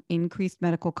long, increased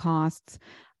medical costs.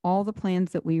 All the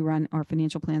plans that we run, our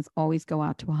financial plans, always go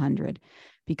out to 100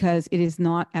 because it is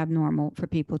not abnormal for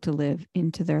people to live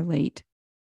into their late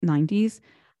 90s.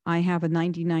 I have a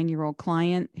 99-year-old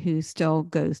client who still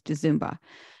goes to Zumba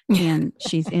and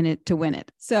she's in it to win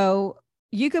it. So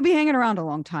you could be hanging around a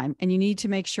long time and you need to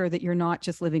make sure that you're not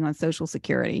just living on Social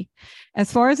Security.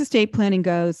 As far as estate planning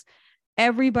goes,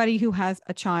 everybody who has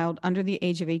a child under the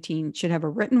age of 18 should have a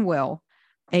written will,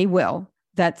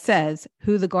 that says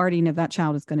who the guardian of that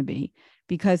child is going to be.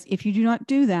 Because if you do not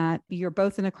do that, you're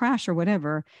both in a crash or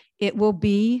whatever, it will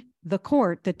be the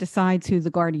court that decides who the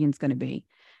guardian is going to be.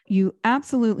 You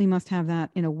absolutely must have that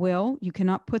in a will. You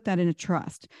cannot put that in a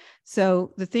trust.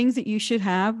 So the things that you should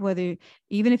have,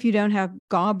 even if you don't have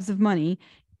gobs of money,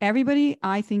 everybody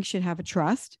I think should have a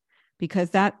trust, because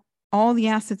that all the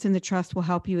assets in the trust will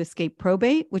help you escape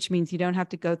probate, which means you don't have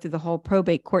to go through the whole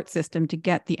probate court system to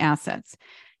get the assets.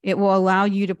 It will allow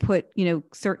you to put,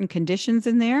 certain conditions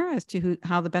in there as to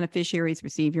how the beneficiaries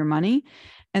receive your money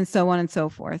and so on and so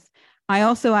forth. I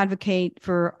also advocate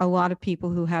for a lot of people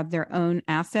who have their own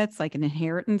assets, like an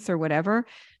inheritance or whatever,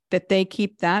 that they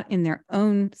keep that in their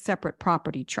own separate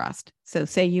property trust. So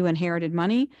say you inherited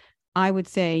money, I would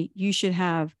say you should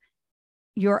have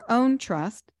your own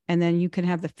trust and then you can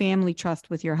have the family trust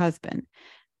with your husband.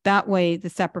 That way, the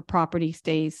separate property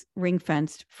stays ring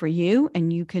fenced for you,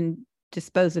 and you can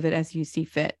dispose of it as you see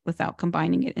fit without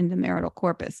combining it into marital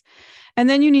corpus. And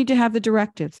then you need to have the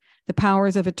directives, the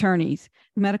powers of attorneys,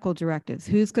 medical directives.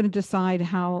 Who's going to decide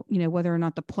how, whether or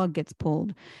not the plug gets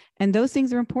pulled? And those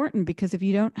things are important, because if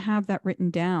you don't have that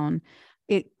written down,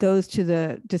 it goes to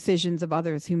the decisions of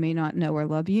others who may not know or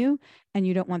love you, and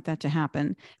you don't want that to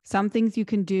happen. Some things you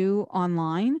can do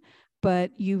online,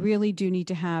 but you really do need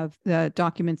to have the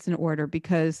documents in order,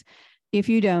 because if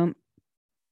you don't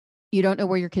know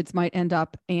where your kids might end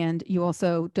up. And you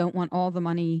also don't want all the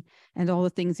money and all the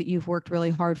things that you've worked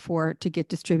really hard for to get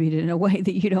distributed in a way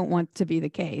that you don't want to be the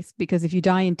case. Because if you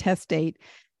die intestate,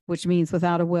 which means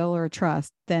without a will or a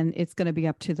trust, then it's going to be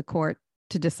up to the court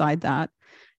to decide that.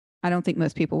 I don't think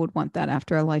most people would want that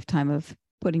after a lifetime of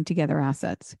putting together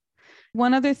assets.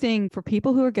 One other thing for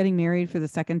people who are getting married for the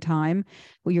second time,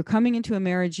 well, you're coming into a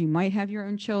marriage, you might have your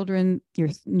own children, your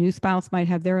new spouse might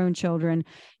have their own children.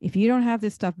 If you don't have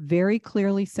this stuff very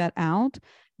clearly set out,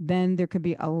 then there could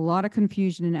be a lot of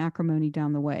confusion and acrimony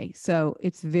down the way. So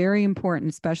it's very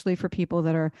important, especially for people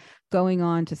that are going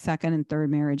on to second and third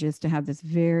marriages, to have this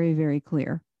very, very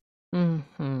clear.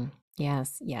 Mm-hmm.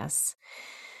 Yes, yes.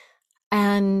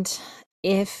 And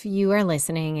if you are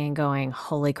listening and going,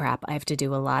 holy crap, I have to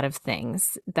do a lot of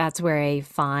things, that's where I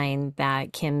find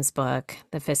that Kim's book,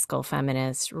 The Fiscal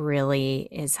Feminist, really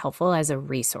is helpful as a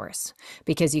resource,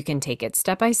 because you can take it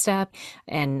step by step.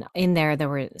 And in there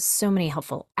were so many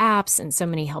helpful apps and so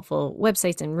many helpful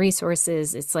websites and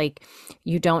resources. It's like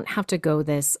you don't have to go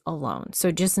this alone.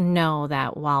 So just know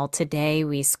that while today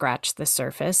we scratch the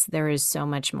surface, there is so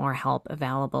much more help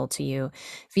available to you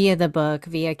via the book,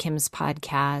 via Kim's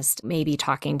podcast, maybe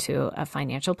talking to a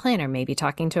financial planner, maybe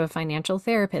talking to a financial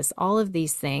therapist, all of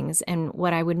these things. And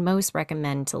what I would most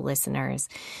recommend to listeners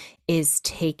is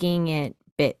taking it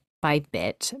bit by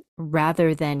bit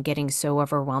rather than getting so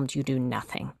overwhelmed you do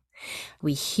nothing.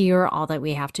 We hear all that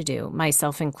we have to do,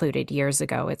 myself included, years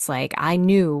ago. It's like I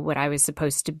knew what I was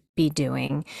supposed to be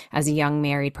doing as a young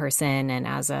married person and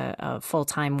as a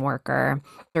full-time worker,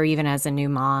 or even as a new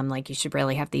mom. Like, you should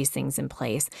really have these things in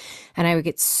place. And I would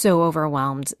get so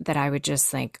overwhelmed that I would just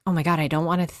think, oh my God, I don't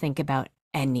want to think about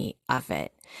any of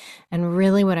it. And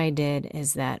really what I did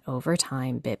is that over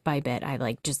time, bit by bit,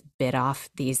 I just bit off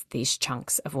these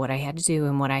chunks of what I had to do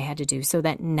and what I had to do, so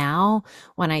that now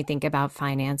when I think about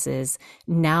finances,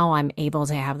 now I'm able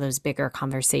to have those bigger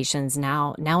conversations.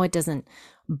 Now it doesn't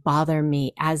bother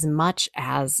me as much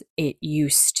as it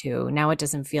used to. Now it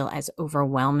doesn't feel as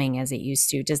overwhelming as it used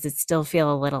to. Does it still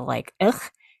feel a little like, ugh?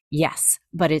 Yes,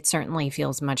 but it certainly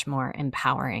feels much more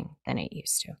empowering than it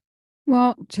used to.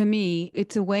 Well, to me,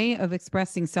 it's a way of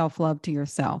expressing self-love to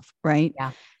yourself, right?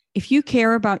 Yeah. If you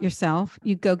care about yourself,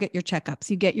 you go get your checkups,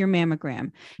 you get your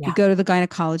mammogram, Yeah. you go to the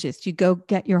gynecologist, you go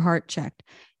get your heart checked.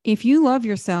 If you love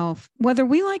yourself, whether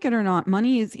we like it or not,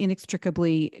 money is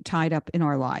inextricably tied up in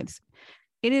our lives.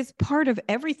 It is part of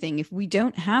everything. If we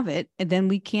don't have it, then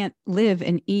we can't live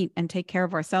and eat and take care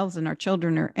of ourselves and our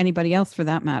children, or anybody else for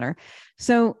that matter.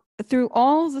 So through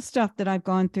all the stuff that I've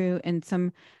gone through, and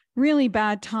some really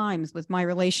bad times with my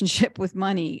relationship with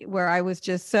money, where I was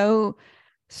just so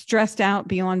stressed out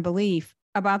beyond belief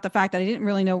about the fact that I didn't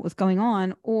really know what was going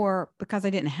on, or because I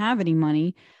didn't have any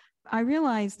money, I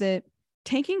realized that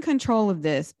taking control of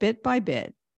this bit by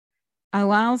bit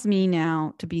allows me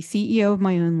now to be CEO of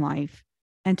my own life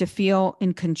and to feel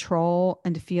in control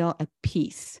and to feel at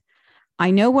peace.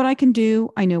 I know what I can do.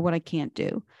 I know what I can't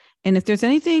do. And if there's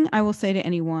anything I will say to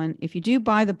anyone, if you do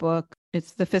buy the book,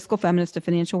 it's The Fiscal Feminist, a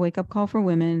financial wake-up call for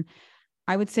women,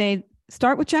 I would say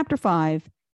start with chapter 5.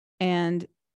 And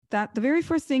that the very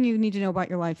first thing you need to know about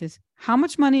your life is how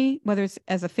much money, whether it's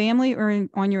as a family or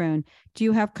on your own, do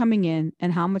you have coming in,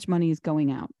 and how much money is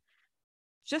going out.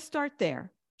 Just start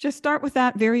there. Just start with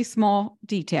that very small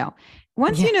detail.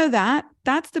 Once you know that,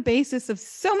 that's the basis of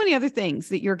so many other things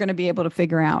that you're going to be able to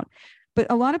figure out. But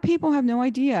a lot of people have no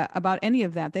idea about any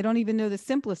of that. They don't even know the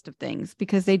simplest of things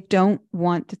because they don't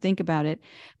want to think about it.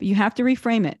 But you have to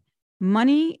reframe it.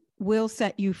 Money will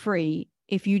set you free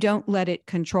if you don't let it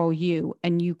control you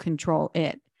and you control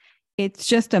it. It's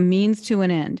just a means to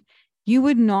an end. You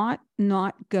would not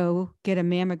go get a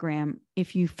mammogram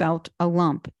if you felt a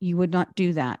lump. You would not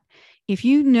do that. If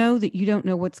you know that you don't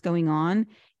know what's going on,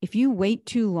 if you wait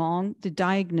too long, the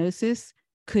diagnosis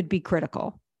could be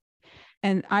critical.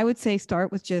 And I would say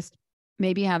start with just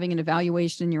maybe having an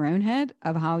evaluation in your own head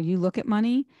of how you look at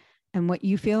money and what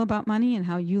you feel about money and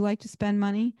how you like to spend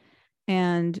money,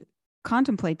 and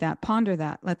contemplate that, ponder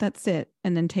that, let that sit,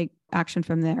 and then take action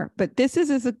from there. But this is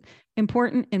as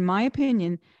important, in my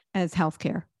opinion, as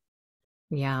healthcare.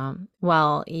 Yeah.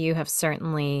 Well, you have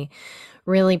certainly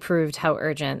really proved how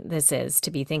urgent this is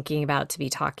to be thinking about, to be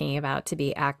talking about, to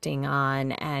be acting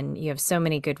on. And you have so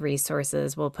many good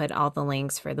resources. We'll put all the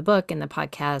links for the book and the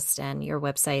podcast and your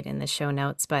website in the show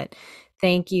notes. But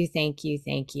thank you, thank you,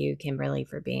 thank you, Kimberlee,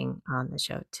 for being on the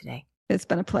show today. It's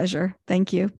been a pleasure.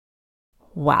 Thank you.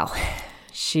 Wow.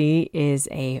 She is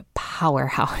a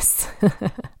powerhouse.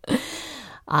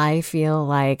 I feel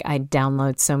like I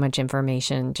download so much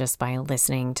information just by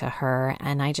listening to her.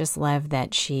 And I just love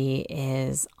that she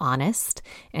is honest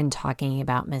and talking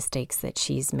about mistakes that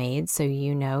she's made. So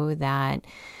you know that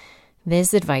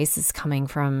this advice is coming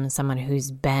from someone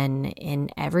who's been in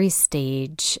every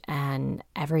stage and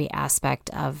every aspect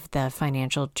of the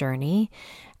financial journey.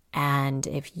 And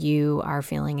if you are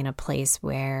feeling in a place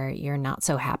where you're not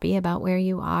so happy about where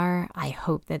you are, I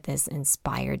hope that this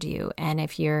inspired you. And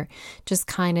if you're just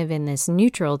kind of in this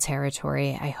neutral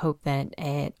territory, I hope that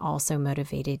it also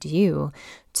motivated you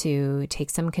to take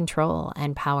some control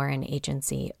and power and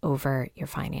agency over your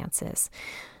finances.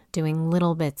 Doing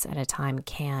little bits at a time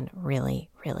can really,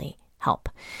 really help.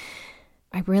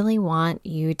 I really want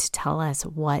you to tell us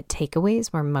what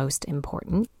takeaways were most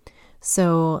important.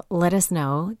 So let us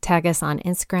know. Tag us on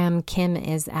Instagram. Kim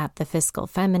is at the Fiscal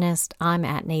Feminist. I'm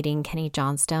at Nadine Kenny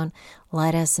Johnstone.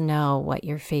 Let us know what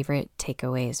your favorite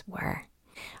takeaways were.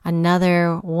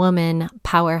 Another woman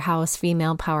powerhouse,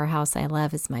 female powerhouse I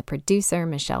love is my producer,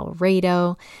 Michelle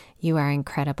Rado. You are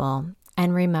incredible.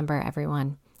 And remember,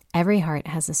 everyone, every heart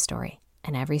has a story,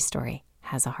 and every story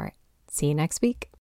has a heart. See you next week.